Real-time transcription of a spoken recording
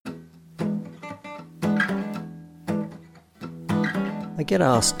I get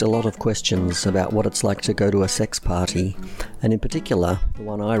asked a lot of questions about what it's like to go to a sex party, and in particular, the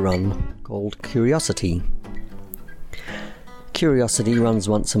one I run, called Curiosity. Curiosity runs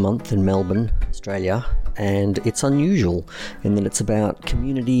once a month in Melbourne, Australia, and it's unusual in that it's about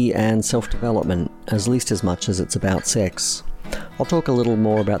community and self-development, as least as much as it's about sex. I'll talk a little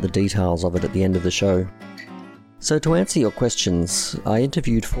more about the details of it at the end of the show. So to answer your questions, I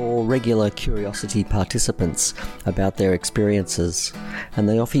interviewed 4 regular Curiosity participants about their experiences, and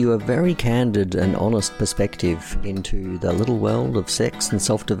they offer you a very candid and honest perspective into the little world of sex and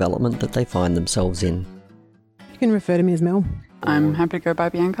self-development that they find themselves in. You can refer to me as Mel. I'm happy to go by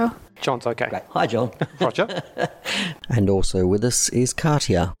Bianca. John's okay. Great. Hi, John. Roger. And also with us is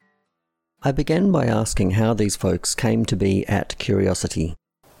Katia. I began by asking how these folks came to be at Curiosity.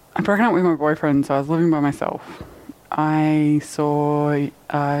 I broke up with my boyfriend, so I was living by myself. I saw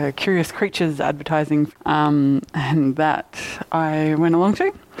Curious Creatures advertising, and that I went along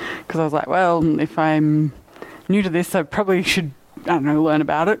to, because I was like, well, if I'm new to this, I probably should, learn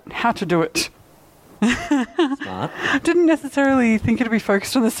about it, how to do it. Smart. Didn't necessarily think it'd be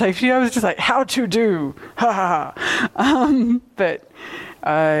focused on the safety. I was just like, how to do, ha ha ha. But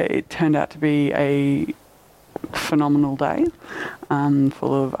it turned out to be a phenomenal day,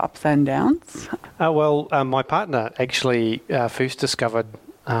 full of ups and downs. My partner actually first discovered,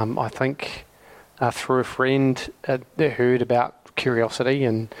 I think, through a friend that heard about Curiosity,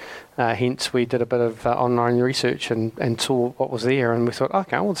 and hence we did a bit of online research and saw what was there, and we thought,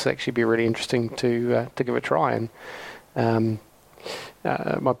 okay, well, this would actually be really interesting to give it a try. And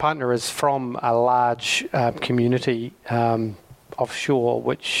my partner is from a large community offshore,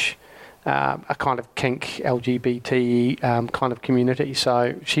 which a kind of kink LGBT kind of community.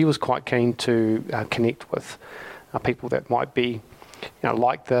 So she was quite keen to connect with people that might be,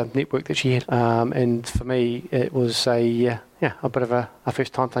 like the network that she had. And for me, it was a bit of a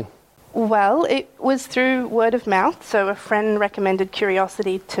first time thing. Well, it was through word of mouth. So a friend recommended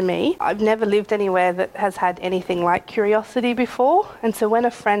Curiosity to me. I've never lived anywhere that has had anything like Curiosity before. And so when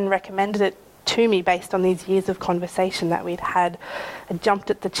a friend recommended it to me based on these years of conversation that we'd had, I jumped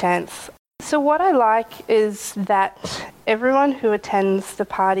at the chance. So what I like is that everyone who attends the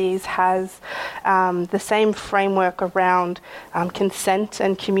parties has the same framework around consent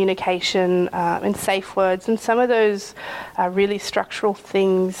and communication and safe words, and some of those really structural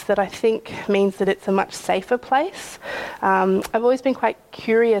things that I think means that it's a much safer place. I've always been quite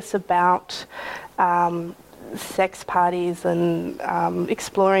curious about sex parties and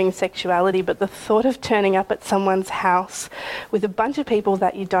exploring sexuality, but the thought of turning up at someone's house with a bunch of people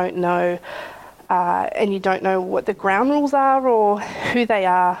that you don't know and you don't know what the ground rules are or who they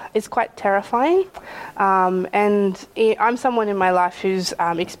are is quite terrifying. And I'm someone in my life who's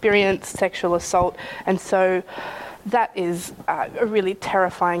experienced sexual assault, and so that is a really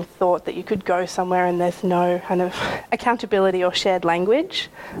terrifying thought, that you could go somewhere and there's no kind of accountability or shared language.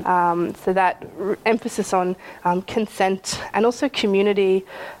 So that emphasis on consent and also community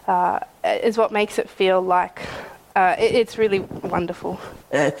is what makes it feel like it's really wonderful.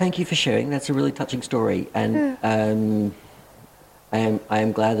 Thank you for sharing. That's a really touching story. And I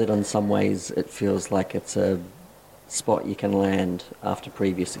am glad that in some ways it feels like it's a spot you can land after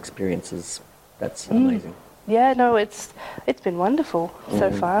previous experiences. That's amazing. Yeah, no, it's been wonderful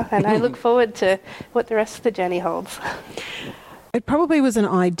so far, and I look forward to what the rest of the journey holds. It probably was an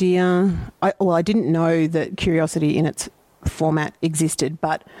idea. I didn't know that Curiosity in its format existed,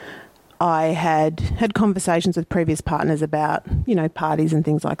 but I had conversations with previous partners about, parties and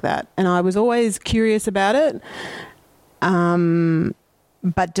things like that, and I was always curious about it,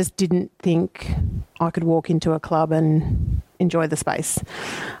 but just didn't think I could walk into a club and enjoy the space.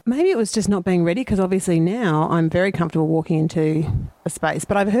 Maybe it was just not being ready, because obviously now I'm very comfortable walking into a space.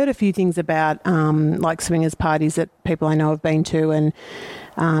 But I've heard a few things about like swingers parties that people I know have been to, and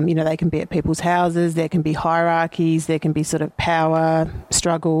they can be at people's houses, there can be hierarchies, there can be sort of power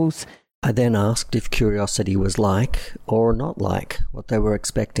struggles. I then asked if Curiosity was like or not like what they were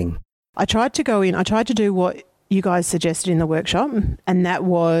expecting. I tried to do what you guys suggested in the workshop, and that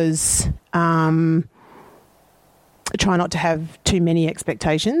was try not to have too many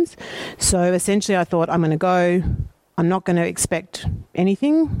expectations. So essentially I thought, I'm going to go, I'm not going to expect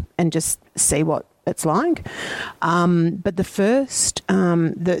anything and just see what it's like. But the first,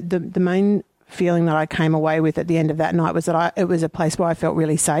 the main feeling that I came away with at the end of that night was that it was a place where I felt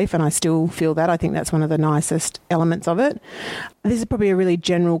really safe, and I still feel that. I think that's one of the nicest elements of it. This is probably a really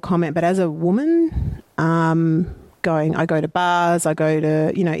general comment, but as a woman, I go to bars, I go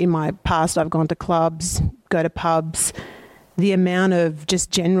to, in my past I've gone to clubs, go to pubs. The amount of just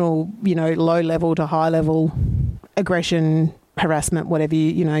general, low level to high level aggression harassment, whatever,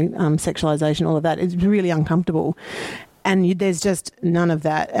 sexualization, all of that. It's really uncomfortable. And there's just none of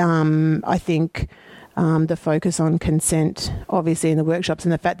that. I think the focus on consent, obviously, in the workshops,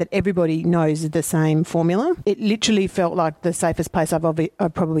 and the fact that everybody knows the same formula, it literally felt like the safest place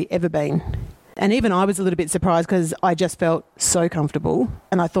I've probably ever been. And even I was a little bit surprised because I just felt so comfortable.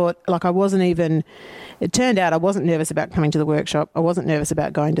 And I thought, it turned out I wasn't nervous about coming to the workshop. I wasn't nervous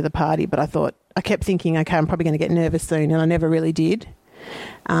about going to the party, but I kept thinking, okay, I'm probably going to get nervous soon. And I never really did.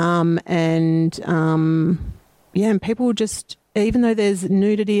 And people just, even though there's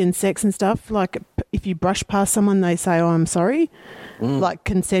nudity and sex and stuff, like if you brush past someone, they say, oh, I'm sorry. Like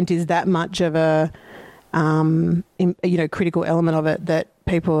consent is that much of a, critical element of it that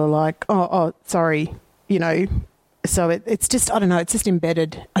people are like, oh, sorry, So it's just, I don't know, it's just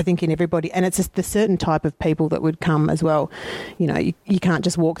embedded, I think, in everybody. And it's just the certain type of people that would come as well. You can't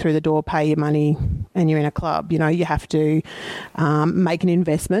just walk through the door, pay your money and you're in a club. You have to make an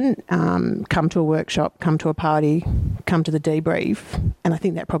investment, come to a workshop, come to a party, come to the debrief. And I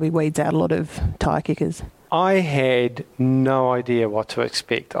think that probably weeds out a lot of tire kickers. I had no idea what to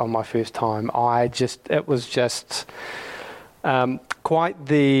expect on my first time. It was just quite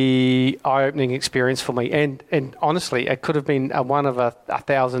the eye-opening experience for me. And honestly, it could have been one of a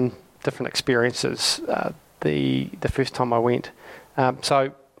 1,000 different experiences the first time I went.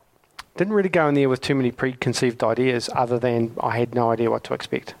 So didn't really go in there with too many preconceived ideas other than I had no idea what to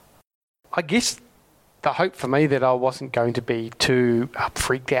expect. I guess the hope for me that I wasn't going to be too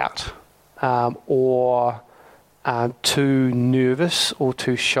freaked out or too nervous or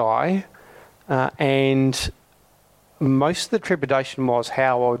too shy. And most of the trepidation was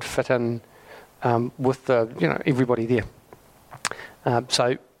how I would fit in with everybody there.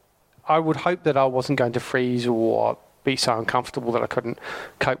 So I would hope that I wasn't going to freeze or be so uncomfortable that I couldn't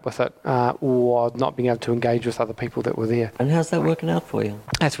cope with it or not being able to engage with other people that were there. And how's that working out for you?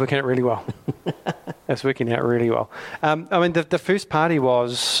 That's working out really well. That's working out really well. The first party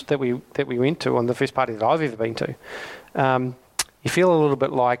that we went to, and the first party that I've ever been to, you feel a little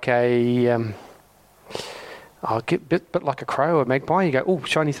bit like a bit like a crow or a magpie. You go, oh,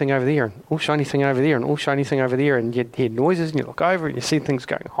 shiny thing over there, and oh, shiny thing over there, and oh, shiny thing over there, and you hear noises, and you look over, and you see things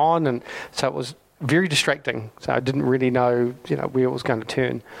going on, and so it was very distracting. So I didn't really know, where it was going to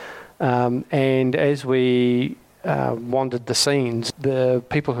turn. And as we wandered the scenes, the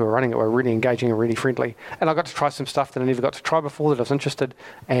people who were running it were really engaging and really friendly. And I got to try some stuff that I never got to try before that I was interested,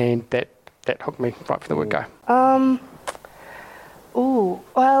 and that hooked me right for the word go.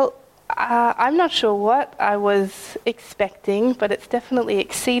 I'm not sure what I was expecting, but it's definitely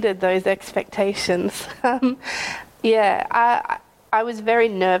exceeded those expectations. I was very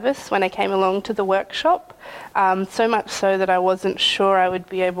nervous when I came along to the workshop, so much so that I wasn't sure I would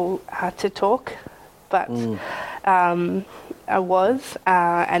be able to talk, but I was,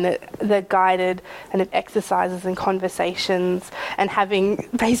 and the guided kind of exercises and conversations and having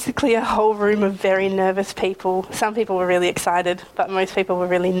basically a whole room of very nervous people. Some people were really excited, but most people were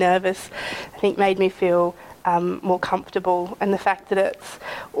really nervous, I think made me feel more comfortable, and the fact that it's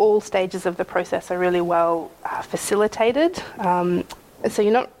all stages of the process are really well facilitated, so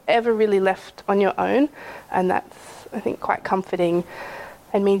you're not ever really left on your own, and that's, I think, quite comforting.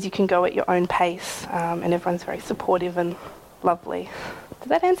 It means you can go at your own pace, and everyone's very supportive and lovely. Did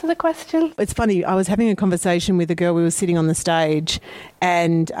that answer the question? It's funny, I was having a conversation with a girl. We were sitting on the stage,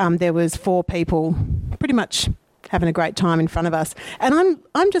 and there was 4 people pretty much having a great time in front of us. And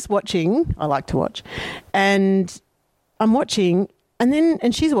I'm just watching. I like to watch. And I'm watching,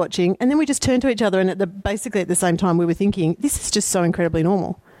 and she's watching, and then we just turned to each other, and basically at the same time we were thinking, this is just so incredibly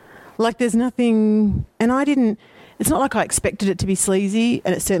normal. Like there's nothing, and it's not like I expected it to be sleazy,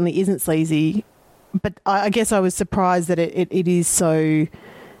 and it certainly isn't sleazy, but I guess I was surprised that it is so,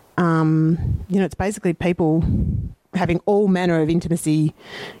 it's basically people having all manner of intimacy,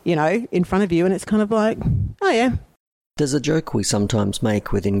 in front of you, and it's kind of like, oh yeah. There's a joke we sometimes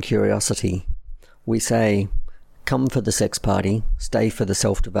make within Curiosity. We say, come for the sex party, stay for the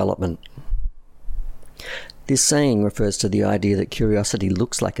self-development. This saying refers to the idea that Curiosity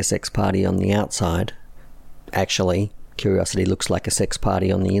looks like a sex party on the outside. Actually, Curiosity looks like a sex party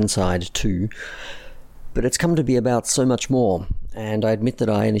on the inside too. But it's come to be about so much more, and I admit that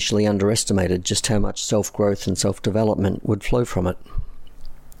I initially underestimated just how much self-growth and self-development would flow from it.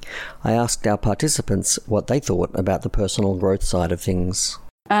 I asked our participants what they thought about the personal growth side of things.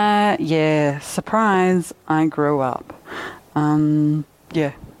 Surprise, I grew up.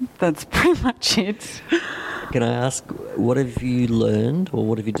 That's pretty much it. Can I ask, what have you learned, or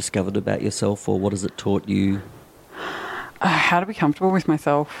what have you discovered about yourself, or what has it taught you? How to be comfortable with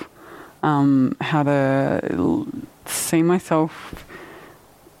myself. how to see myself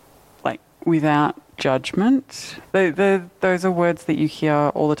like without judgment. Those are words that you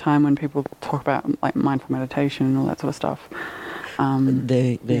hear all the time when people talk about like mindful meditation and all that sort of stuff.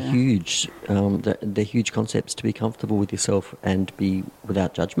 They're huge. They're huge concepts to be comfortable with yourself and be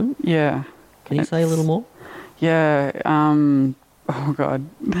without judgment. Yeah. Can you say a little more? Yeah. Oh God.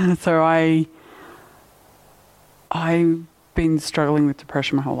 So I've been struggling with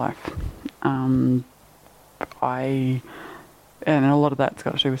depression my whole life. And a lot of that's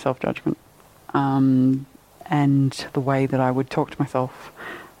got to do with self-judgment. And the way that I would talk to myself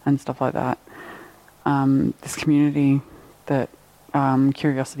and stuff like that. This community that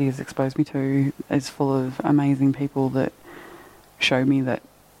Curiosity has exposed me to is full of amazing people that show me that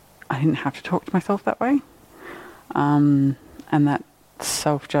I didn't have to talk to myself that way. And that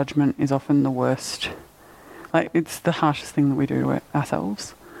self-judgment is often the worst. Like, it's the harshest thing that we do to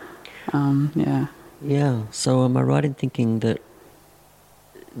ourselves. Yeah. Yeah. So am I right in thinking that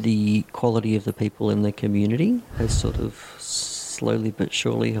the quality of the people in the community has sort of slowly but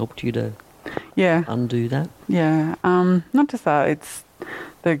surely helped you to undo that? Yeah. Not just that, it's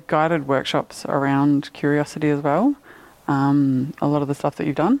the guided workshops around Curiosity as well. A lot of the stuff that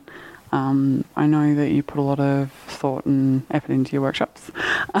you've done. I know that you put a lot of thought and effort into your workshops.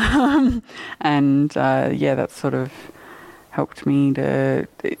 That's sort of helped me to...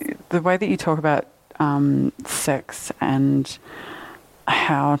 The way that you talk about sex and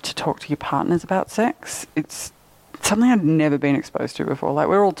how to talk to your partners about sex, it's something I'd never been exposed to before. Like,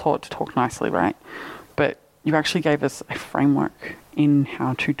 we're all taught to talk nicely, right? But you actually gave us a framework in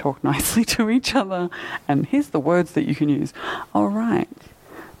how to talk nicely to each other. And here's the words that you can use. All right.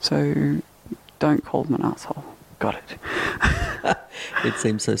 So don't call them an asshole. Got it. It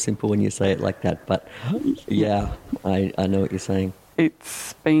seems so simple when you say it like that, but yeah, I know what you're saying.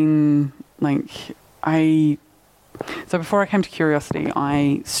 It's been like, so before I came to Curiosity,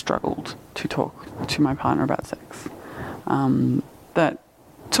 I struggled to talk to my partner about sex. That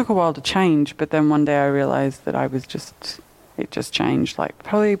took a while to change, but then one day I realised that it just changed, like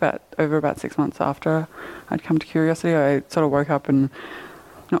probably about 6 months after I'd come to Curiosity. I sort of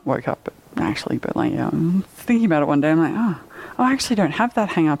thinking about it one day, I'm like, I actually don't have that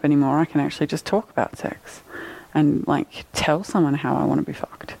hang up anymore. I can actually just talk about sex and like tell someone how I want to be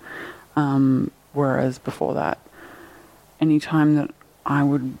fucked. Whereas before that, any time that I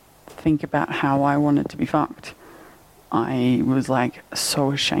would think about how I wanted to be fucked, I was like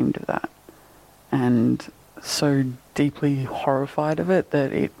so ashamed of that and so deeply horrified of it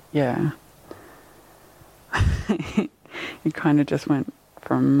that it kind of just went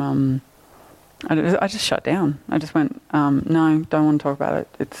from I just shut down. I just went, no, don't want to talk about it.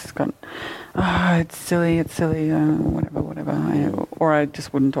 It's silly, whatever. Or I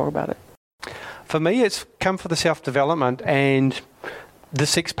just wouldn't talk about it. For me, it's come for the self-development, and the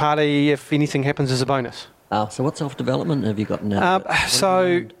sex party, if anything happens, is a bonus. So what self-development have you gotten out of it?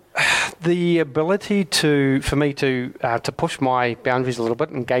 So the ability for me to push my boundaries a little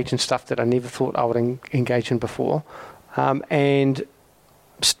bit, engage in stuff that I never thought I would engage in before, and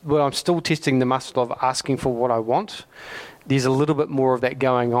I'm still testing the muscle of asking for what I want. There's a little bit more of that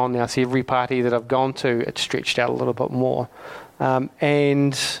going on now. So every party that I've gone to, it's stretched out a little bit more.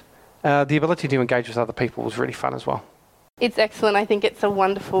 And the ability to engage with other people was really fun as well. It's excellent. I think it's a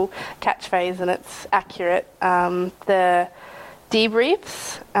wonderful catchphrase and it's accurate. The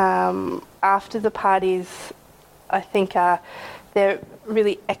debriefs after the parties, I think they're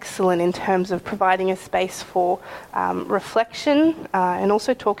really excellent in terms of providing a space for reflection and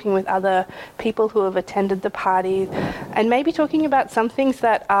also talking with other people who have attended the party and maybe talking about some things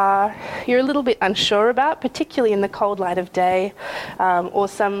that you're a little bit unsure about, particularly in the cold light of day, or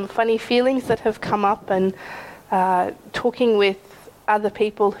some funny feelings that have come up, and talking with other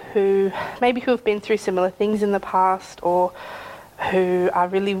people who have been through similar things in the past, or who are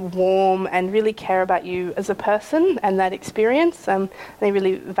really warm and really care about you as a person and that experience. They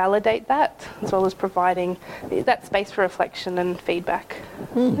really validate that, as well as providing that space for reflection and feedback.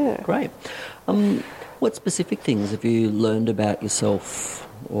 Great. What specific things have you learned about yourself,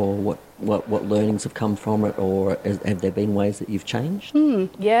 or what learnings have come from it, or have there been ways that you've changed?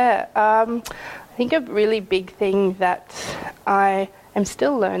 I think a really big thing that I am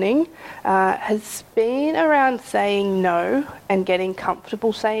still learning has been around saying no and getting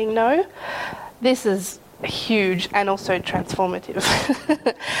comfortable saying no. This is huge and also transformative.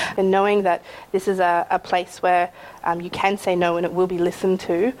 And knowing that this is a place where you can say no and it will be listened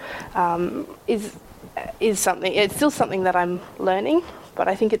to is something. It's still something that I'm learning, but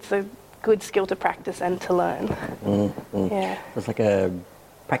I think it's a good skill to practice and to learn. Yeah. It's like a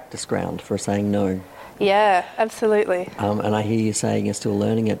practice ground for saying no. Yeah, absolutely. And I hear you saying you're still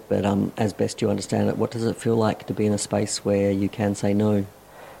learning it, but as best you understand it, what does it feel like to be in a space where you can say no?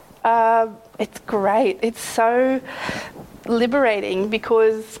 It's great. It's so liberating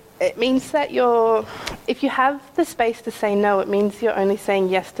because it means that if you have the space to say no, it means you're only saying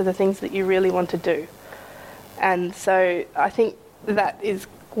yes to the things that you really want to do. And so I think that is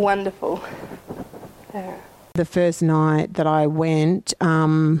wonderful. Yeah. The first night that I went,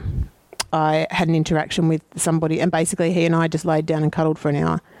 I had an interaction with somebody, and basically he and I just laid down and cuddled for an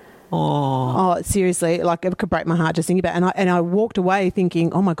hour. Oh, seriously, like it could break my heart just thinking about it. And I walked away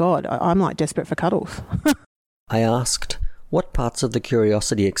thinking, oh my God, I'm like desperate for cuddles. I asked, what parts of the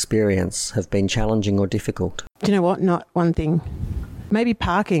curiosity experience have been challenging or difficult? Do you know what? Not one thing. Maybe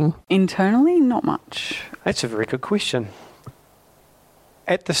parking. Internally, not much. That's a very good question.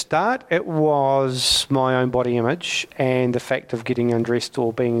 At the start, it was my own body image and the fact of getting undressed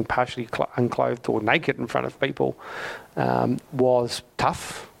or being partially unclothed or naked in front of people was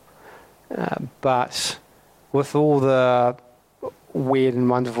tough. But with all the weird and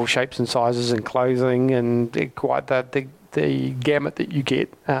wonderful shapes and sizes and clothing and quite the gamut that you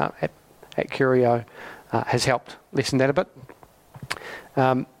get at Curio has helped lessen that a bit.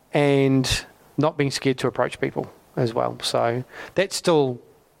 And not being scared to approach people as well. So that's still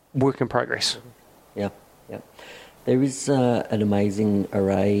work in progress. Yeah. There is an amazing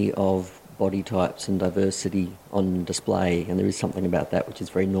array of body types and diversity on display, and there is something about that which is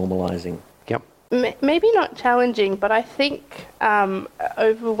very normalising. Yep. Maybe not challenging, but I think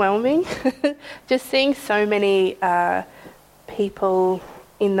overwhelming. Just seeing so many people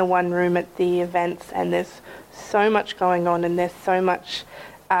in the one room at the events, and there's so much going on and there's so much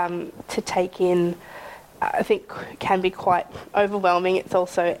to take in, I think can be quite overwhelming. It's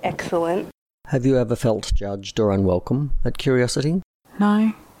also excellent. Have you ever felt judged or unwelcome at Curiosity?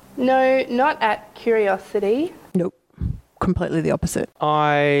 No. No, not at Curiosity. Nope. Completely the opposite.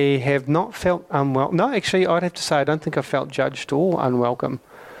 I have not felt unwelcome. No, actually, I'd have to say I don't think I felt judged or unwelcome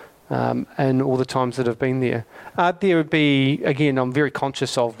in all the times that I've been there. There would be, again, I'm very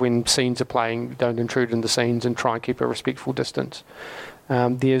conscious of when scenes are playing, don't intrude in the scenes and try and keep a respectful distance.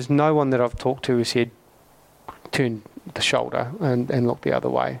 There's no one that I've talked to who said, turn the shoulder and look the other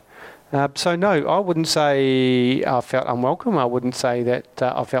way. So no, I wouldn't say I felt unwelcome. I wouldn't say that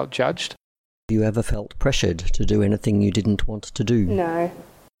I felt judged. Have you ever felt pressured to do anything you didn't want to do? No.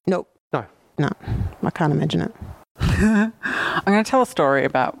 Nope. No. I can't imagine it. I'm going to tell a story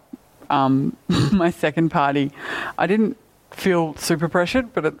about my second party. I didn't feel super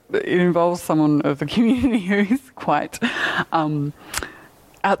pressured, but it involves someone of the community who's quite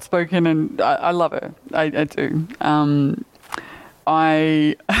outspoken, and I love her. I do.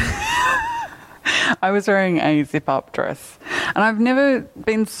 I was wearing a zip-up dress, and I've never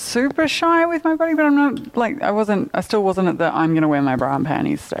been super shy with my body, but I'm not I still wasn't at the I'm going to wear my bra and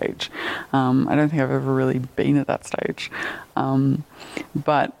panties stage. I don't think I've ever really been at that stage.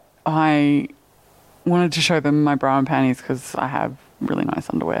 But I wanted to show them my bra and panties because I have really nice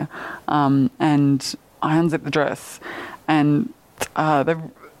underwear. And I unzipped the dress, and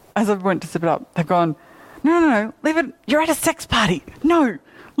as I went to zip it up, they've gone, no, leave it. You're at a sex party. No,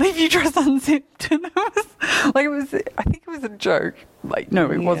 leave your dress unzipped. And I think it was a joke.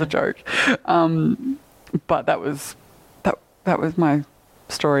 It was a joke. But that was my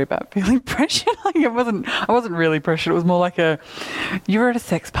story about feeling pressured. I wasn't really pressured. It was more like you're at a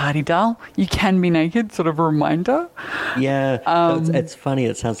sex party, doll. You can be naked, sort of a reminder. Yeah, it's funny.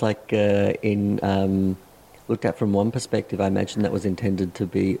 It sounds like looked at from one perspective, I imagine that was intended to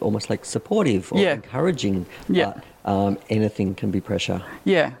be almost like supportive or encouraging. Yeah. But anything can be pressure.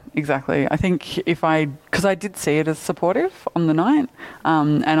 Yeah, exactly. I think because I did see it as supportive on the night,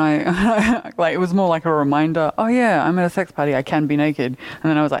 and I it was more like a reminder. Oh yeah, I'm at a sex party. I can be naked. And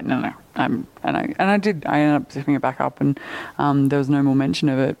then I was like, no. I ended up zipping it back up, and there was no more mention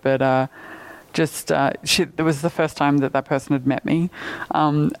of it. But it was the first time that person had met me.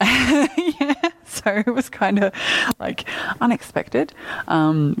 Yeah. So it was kind of unexpected.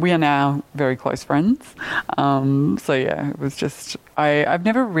 We are now very close friends. So yeah, it was just, I've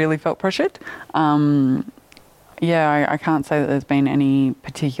never really felt pressured. I can't say that there's been any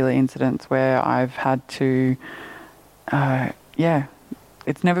particular incidents where I've had to,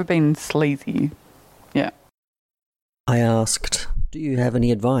 it's never been sleazy. Yeah. I asked, do you have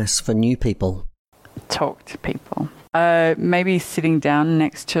any advice for new people? Talk to people. Maybe sitting down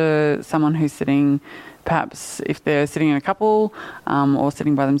next to someone who's sitting, perhaps if they're sitting in a couple or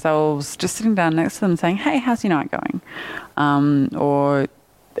sitting by themselves, just sitting down next to them saying, hey, how's your night going? Or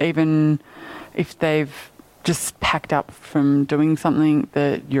even if they've just packed up from doing something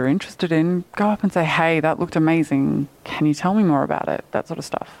that you're interested in, go up and say, hey, that looked amazing. Can you tell me more about it? That sort of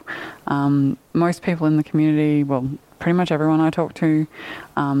stuff. Most people in the community, well, pretty much everyone I talk to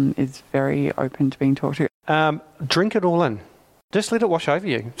is very open to being talked to. Drink it all in. Just let it wash over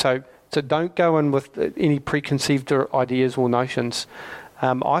you. So don't go in with any preconceived ideas or notions.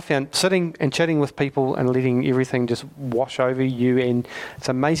 I found sitting and chatting with people and letting everything just wash over you, and it's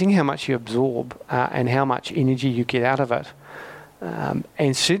amazing how much you absorb and how much energy you get out of it.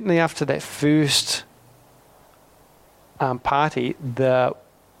 And certainly after that first party, the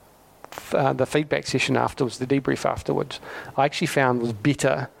feedback session afterwards, the debrief afterwards, I actually found was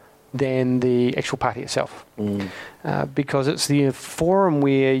better than the actual party itself. Because it's the forum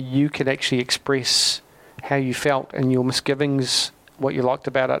where you could actually express how you felt and your misgivings, what you liked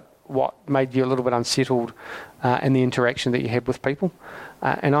about it, what made you a little bit unsettled, and the interaction that you had with people.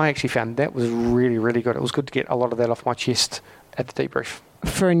 And I actually found that was really, really good. It was good to get a lot of that off my chest at the debrief.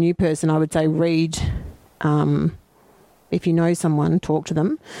 For a new person, I would say read. If you know someone, talk to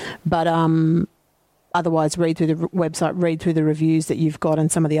them. But otherwise, read through the website, read through the reviews that you've got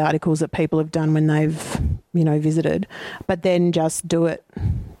and some of the articles that people have done when they've, visited. But then just do it.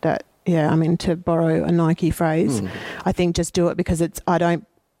 To borrow a Nike phrase, I think just do it, because I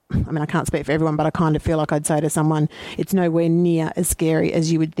can't speak for everyone, but I kind of feel like I'd say to someone, it's nowhere near as scary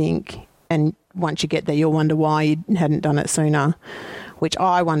as you would think. And once you get there, you'll wonder why you hadn't done it sooner, which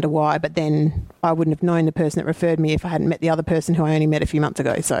I wonder why, but then I wouldn't have known the person that referred me if I hadn't met the other person who I only met a few months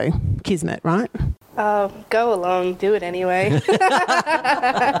ago. So, kismet, right? Go along, do it anyway.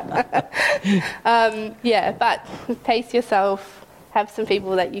 But pace yourself. Have some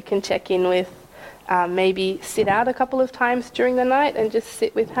people that you can check in with. Maybe sit out a couple of times during the night and just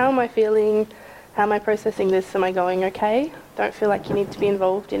sit with, how am I feeling? How am I processing this? Am I going okay? Don't feel like you need to be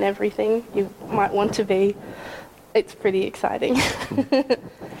involved in everything. You might want to be. It's pretty exciting.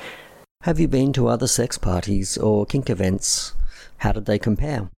 Have you been to other sex parties or kink events? How did they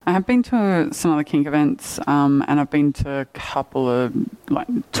compare? I have been to some other kink events, and I've been to a couple of,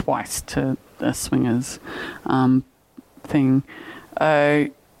 twice to the swingers thing. I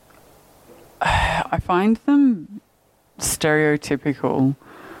find them stereotypical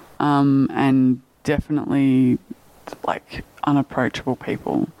and definitely unapproachable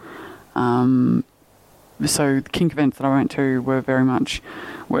people. So the kink events that I went to were very much,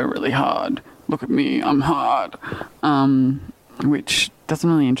 we're really hard. Look at me, I'm hard. Which doesn't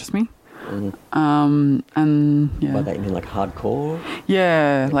really interest me. And yeah. By that you mean hardcore?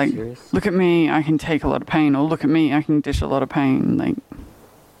 Yeah, serious? Look at me, I can take a lot of pain, or look at me, I can dish a lot of pain.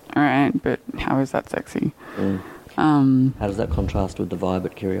 Alright, but how is that sexy? How does that contrast with the vibe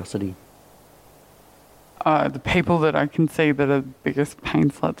at Curiosity? The people that I can see that are the biggest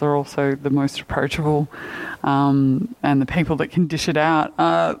pain sluts are also the most approachable, and the people that can dish it out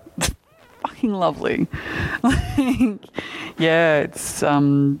are fucking lovely. It's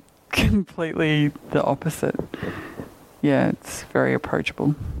completely the opposite. Yeah, it's very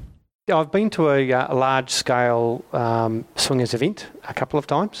approachable. I've been to a large-scale swingers event a couple of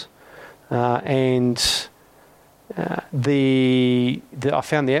times, and I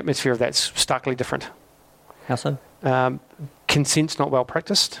found the atmosphere of that's starkly different. How so? Consent's not well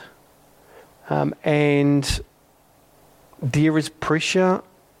practiced, and there is pressure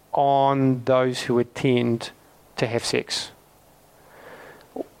on those who attend to have sex.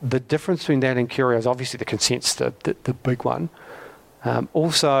 The difference between that and Curio is obviously the consent's the big one.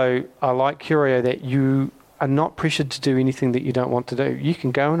 Also, I like Curio that you are not pressured to do anything that you don't want to do. You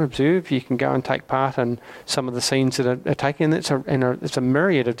can go and observe, you can go and take part in some of the scenes that are taken, it's a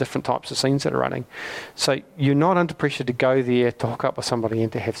myriad of different types of scenes that are running. So you're not under pressure to go there to hook up with somebody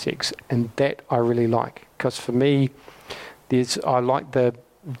and to have sex, and that I really like, because for me, I like the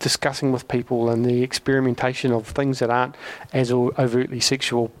discussing with people and the experimentation of things that aren't as overtly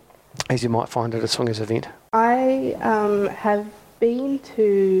sexual as you might find at a swingers event. I have been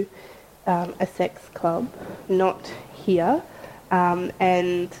to a sex club, not here,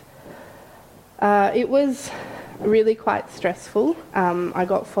 and it was really quite stressful. I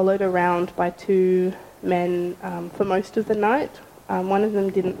got followed around by two men for most of the night. One of them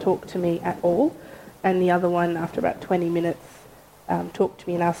didn't talk to me at all, and the other one, after about 20 minutes, talked to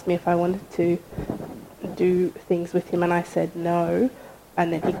me and asked me if I wanted to do things with him, and I said no,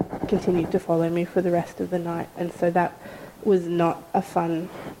 and then he continued to follow me for the rest of the night, and so that was not a fun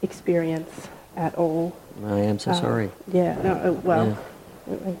experience at all. I am so sorry. Yeah, no, I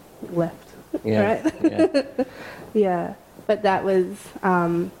left. Yeah, right? yeah. Yeah, but that was,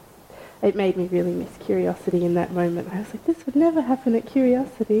 it made me really miss Curiosity in that moment. I was like, this would never happen at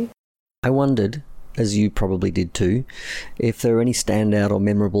Curiosity. I wondered as you probably did too, if there are any standout or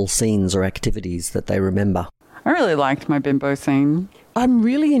memorable scenes or activities that they remember. I really liked my bimbo scene. I'm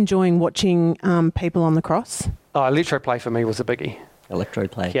really enjoying watching people on the cross. Oh, electroplay for me was a biggie.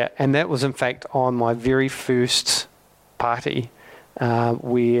 Electroplay. Yeah, and that was in fact on my very first party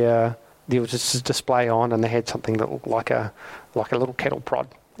where there was just a display on and they had something that looked like a little cattle prod.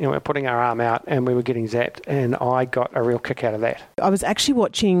 You know, we were putting our arm out and we were getting zapped, and I got a real kick out of that. I was actually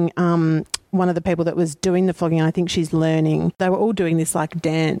watching one of the people that was doing the flogging, and I think she's learning. They were all doing this like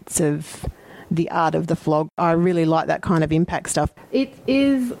dance of the art of the flog. I really like that kind of impact stuff. It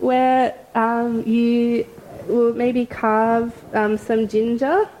is where you will maybe carve some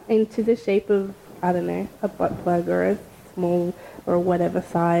ginger into the shape of, I don't know, a butt plug or a small or whatever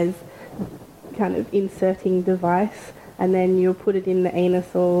size kind of inserting device, and then you'll put it in the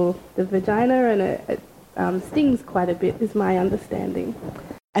anus or the vagina, and it stings quite a bit, is my understanding.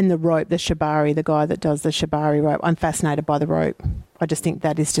 And the rope, the shibari, the guy that does the shibari rope, I'm fascinated by the rope. I just think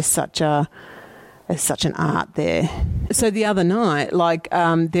that is just such an art there. So the other night,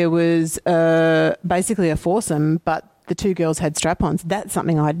 there was basically a foursome, but the two girls had strap-ons. That's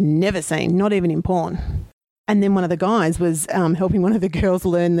something I'd never seen, not even in porn. And then one of the guys was helping one of the girls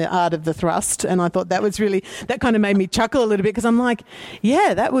learn the art of the thrust, and I thought that kind of made me chuckle a little bit, because I'm like,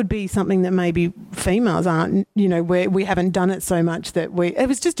 yeah, that would be something that maybe females aren't, where we haven't done it so much that it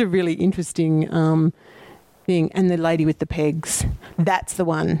was just a really interesting thing. And the lady with the pegs, that's the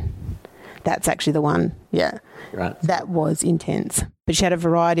one. That's actually the one, yeah. Right. That was intense. But she had a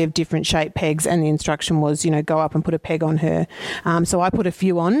variety of different shaped pegs, and the instruction was, go up and put a peg on her. So I put a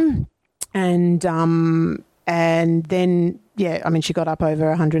few on, and then, she got up over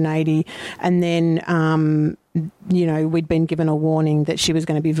 180, and then, we'd been given a warning that she was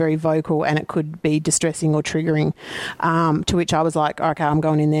going to be very vocal and it could be distressing or triggering, to which I was like, okay, I'm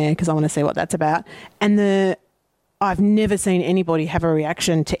going in there because I want to see what that's about. And I've never seen anybody have a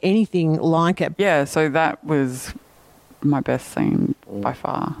reaction to anything like it. Yeah, so that was my best scene by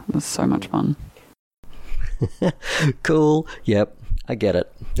far. It was so much fun. Cool. Yep, I get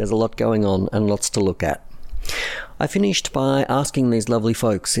it. There's a lot going on and lots to look at. I finished by asking these lovely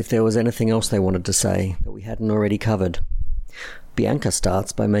folks if there was anything else they wanted to say that we hadn't already covered. Bianca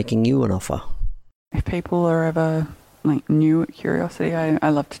starts by making you an offer. If people are ever new at Curiosity, I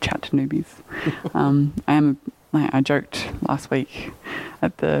love to chat to newbies. I joked last week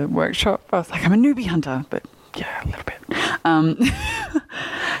at the workshop. I was like, I'm a newbie hunter, but yeah, a little bit.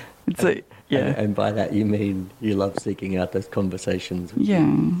 And by that you mean you love seeking out those conversations. Yeah,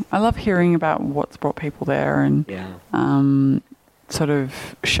 I love hearing about what's brought people there, and sort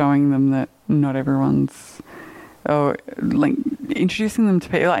of showing them that not everyone's, introducing them to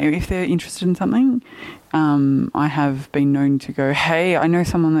people. If they're interested in something, I have been known to go, hey, I know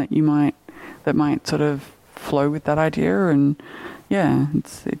someone that might sort of flow with that idea, and yeah,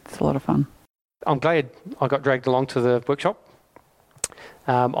 it's a lot of fun. I'm glad I got dragged along to the workshop.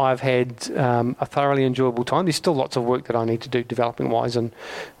 I've had a thoroughly enjoyable time. There's still lots of work that I need to do developing wise, and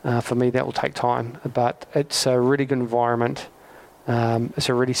for me that will take time, but it's a really good environment. It's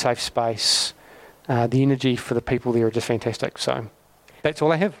a really safe space. The energy for the people there are just fantastic, so that's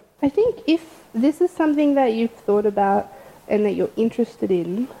all I have. I think if this is something that you've thought about and that you're interested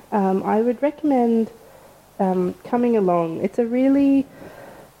in, I would recommend coming along. It's a really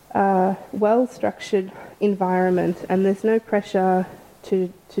well-structured environment, and there's no pressure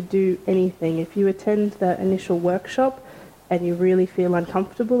to do anything. If you attend the initial workshop and you really feel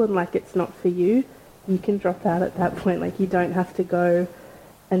uncomfortable and like it's not for you, you can drop out at that point. You don't have to go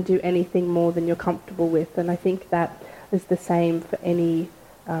and do anything more than you're comfortable with. And I think that is the same for any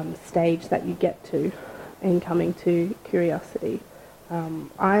stage that you get to in coming to Curiosity.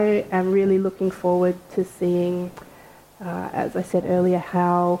 I am really looking forward to seeing, as I said earlier,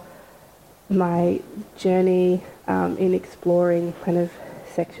 how my journey in exploring kind of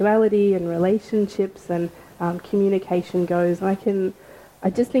sexuality and relationships and communication goes. I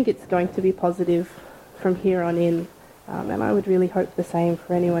just think it's going to be positive from here on in, and I would really hope the same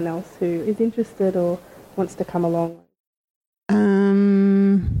for anyone else who is interested or wants to come along.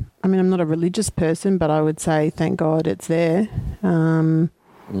 I'm not a religious person, but I would say thank God it's there.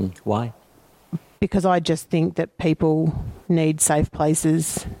 Why? Because I just think that people need safe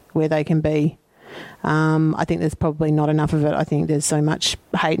places where they can be. I think there's probably not enough of it. I think there's so much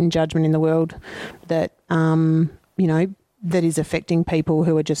hate and judgment in the world that, that is affecting people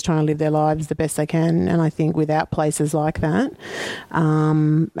who are just trying to live their lives the best they can. And I think without places like that,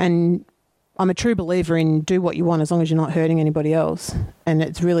 and I'm a true believer in do what you want as long as you're not hurting anybody else. And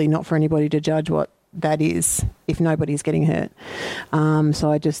it's really not for anybody to judge what that is if nobody's getting hurt.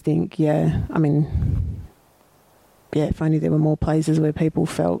 So I just think, if only there were more places where people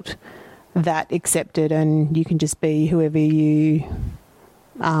felt that accepted and you can just be whoever you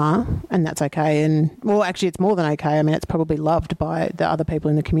are, and that's okay. And, well, actually, it's more than okay. I mean, it's probably loved by the other people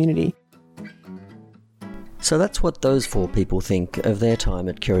in the community. So that's what those 4 people think of their time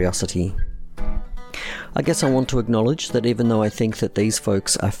at Curiosity. I guess I want to acknowledge that even though I think that these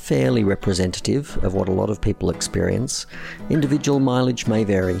folks are fairly representative of what a lot of people experience, individual mileage may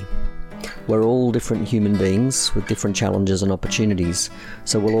vary. We're all different human beings with different challenges and opportunities,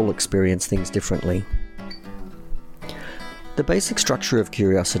 so we'll all experience things differently. The basic structure of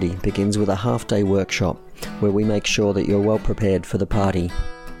Curiosity begins with a half-day workshop where we make sure that you're well prepared for the party.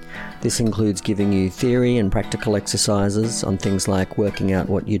 This includes giving you theory and practical exercises on things like working out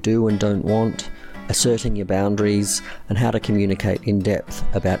what you do and don't want, asserting your boundaries, and how to communicate in depth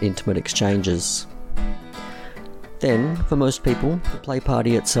about intimate exchanges. Then, for most people, the play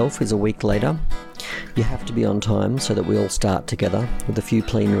party itself is a week later. You have to be on time so that we all start together with a few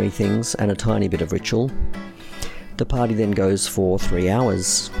plenary things and a tiny bit of ritual. The party then goes for 3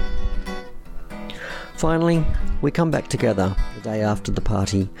 hours. Finally, we come back together the day after the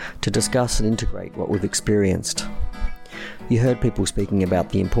party to discuss and integrate what we've experienced. You heard people speaking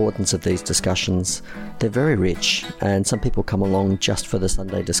about the importance of these discussions. They're very rich, and some people come along just for the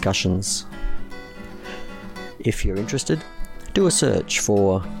Sunday discussions. If you're interested, do a search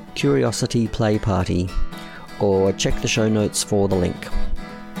for Curiosity Play Party, or check the show notes for the link.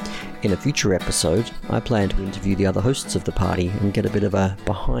 In a future episode, I plan to interview the other hosts of the party and get a bit of a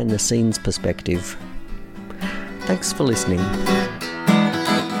behind-the-scenes perspective. Thanks for listening.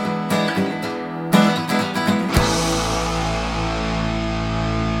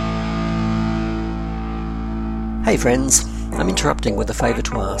 Hey friends, I'm interrupting with a favour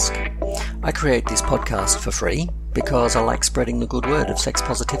to ask. I create this podcast for free because I like spreading the good word of sex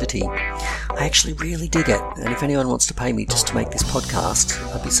positivity. I actually really dig it, and if anyone wants to pay me just to make this podcast,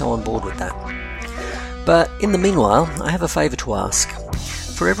 I'd be so on board with that. But in the meanwhile, I have a favour to ask.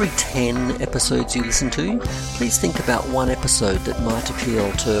 For every 10 episodes you listen to, please think about one episode that might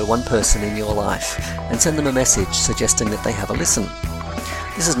appeal to one person in your life and send them a message suggesting that they have a listen.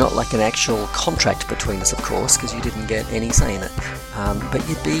 This is not like an actual contract between us, of course, because you didn't get any say in it. But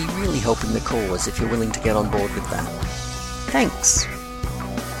you'd be really helping the cause if you're willing to get on board with that. Thanks!